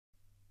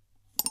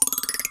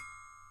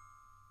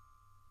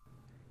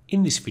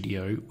In this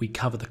video, we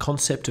cover the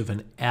concept of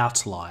an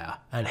outlier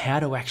and how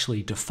to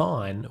actually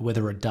define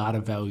whether a data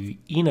value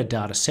in a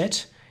data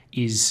set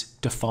is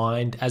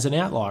defined as an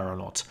outlier or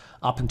not.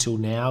 Up until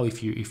now,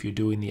 if you're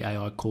doing the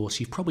AI course,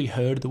 you've probably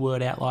heard the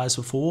word outliers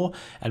before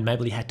and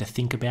maybe had to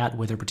think about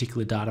whether a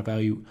particular data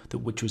value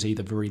which was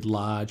either very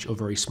large or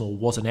very small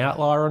was an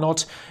outlier or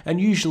not.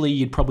 And usually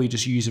you'd probably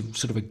just use a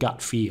sort of a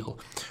gut feel.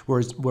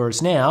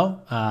 Whereas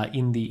now,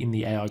 in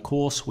the AI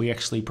course, we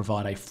actually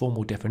provide a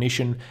formal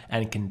definition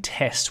and can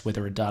test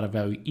whether a data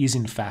value is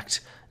in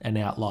fact an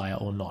outlier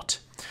or not.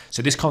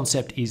 So this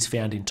concept is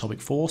found in topic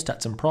 4,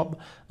 Stats and Prop,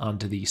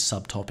 under the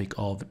subtopic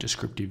of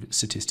descriptive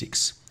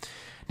statistics.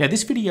 Now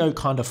this video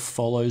kind of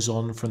follows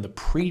on from the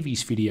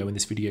previous video in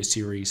this video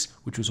series,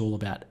 which was all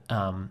about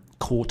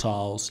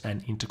quartiles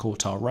and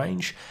interquartile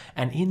range.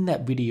 And in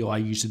that video, I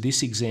used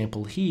this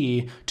example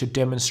here to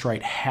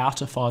demonstrate how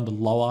to find the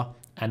lower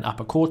and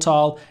upper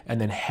quartile, and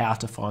then how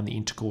to find the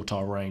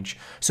interquartile range.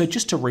 So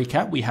just to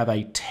recap, we have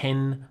a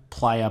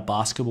 10-player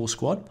basketball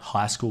squad,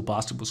 high school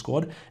basketball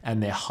squad,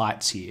 and their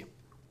heights here.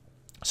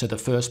 So the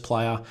first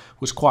player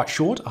was quite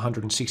short,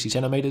 160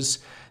 centimeters.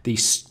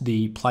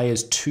 The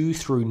players 2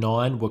 through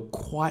 9 were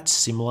quite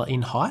similar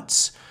in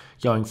heights,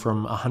 going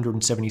from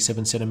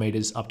 177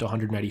 centimeters up to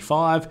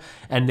 185.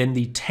 And then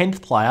the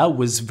 10th player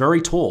was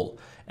very tall.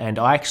 And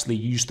I actually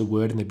used the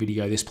word in the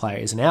video, this player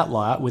is an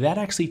outlier, without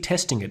actually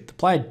testing it. The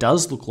player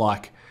does look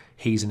like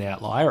he's an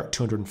outlier at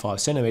 205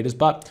 centimeters,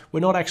 but we're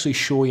not actually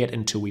sure yet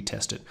until we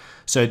test it.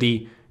 So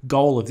the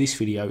goal of this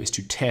video is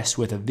to test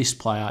whether this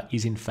player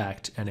is in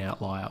fact an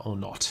outlier or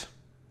not.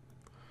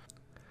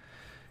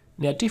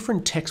 Now,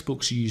 different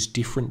textbooks use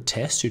different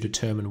tests to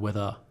determine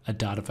whether a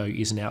data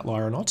value is an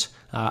outlier or not.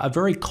 A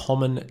very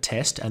common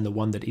test, and the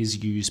one that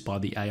is used by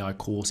the AI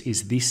course,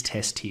 is this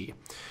test here.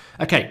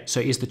 Okay, so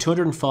is the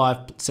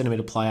 205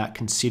 centimeter player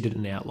considered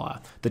an outlier?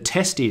 The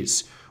test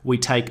is, we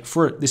take,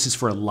 this is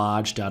for a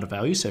large data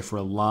value, so for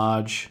a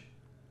large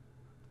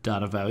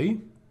data value,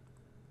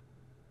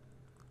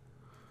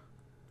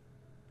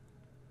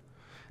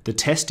 the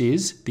test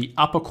is the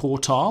upper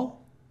quartile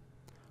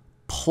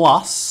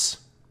plus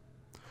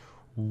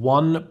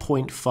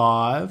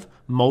 1.5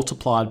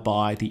 multiplied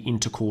by the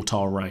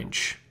interquartile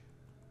range.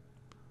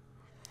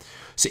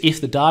 So if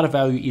the data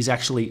value is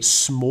actually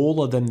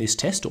smaller than this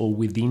test or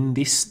within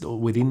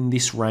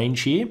this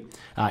range here,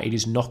 it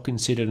is not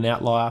considered an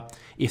outlier.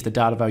 If the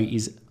data value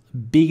is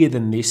bigger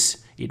than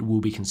this, it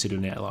will be considered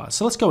an outlier.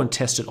 So let's go and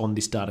test it on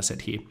this data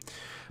set here.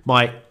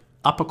 My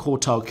upper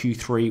quartile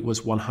Q3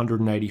 was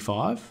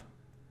 185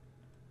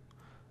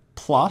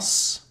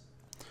 plus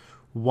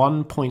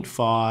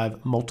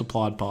 1.5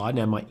 multiplied by,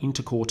 now my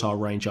interquartile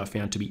range I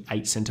found to be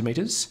 8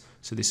 centimeters.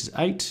 So this is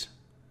 8.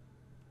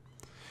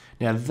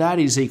 Now that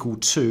is equal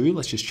to,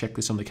 let's just check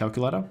this on the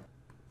calculator.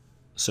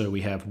 So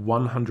we have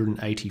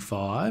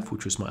 185,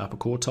 which was my upper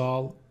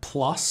quartile,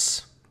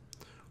 plus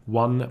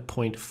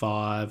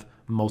 1.5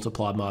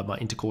 multiplied by my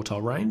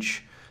interquartile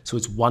range. So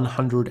it's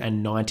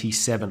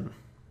 197.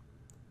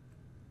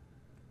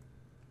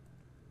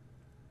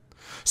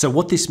 So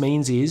what this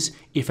means is,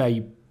 if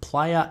a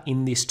player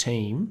in this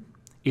team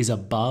is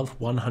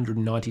above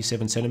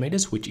 197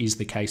 centimeters, which is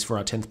the case for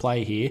our 10th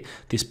player here,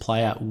 this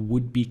player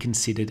would be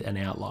considered an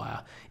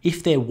outlier.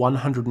 If they're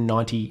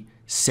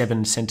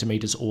 197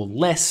 centimeters or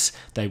less,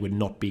 they would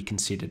not be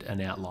considered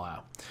an outlier.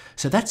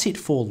 So that's it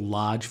for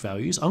large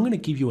values. I'm going to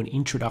give you an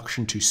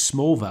introduction to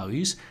small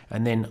values,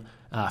 and then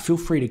feel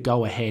free to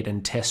go ahead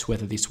and test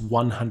whether this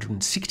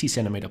 160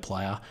 centimeter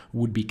player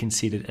would be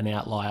considered an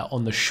outlier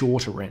on the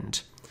shorter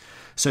end.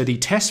 So the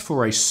test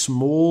for a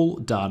small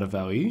data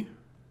value,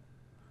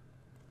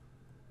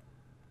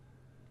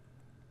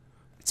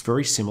 it's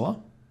very similar,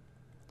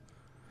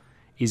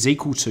 is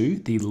equal to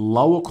the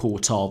lower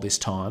quartile this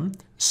time,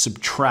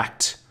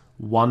 subtract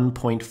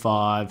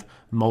 1.5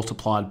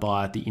 multiplied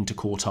by the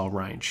interquartile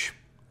range.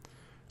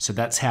 So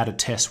that's how to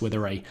test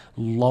whether a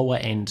lower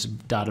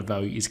end data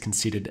value is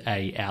considered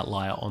an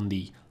outlier on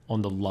the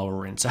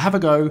lower end. So have a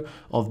go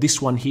of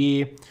this one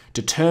here,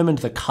 determine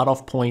the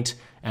cutoff point,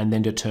 and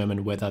then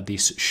determine whether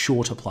this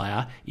shorter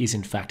player is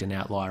in fact an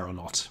outlier or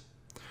not.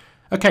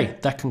 Okay,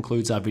 that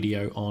concludes our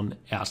video on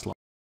outliers.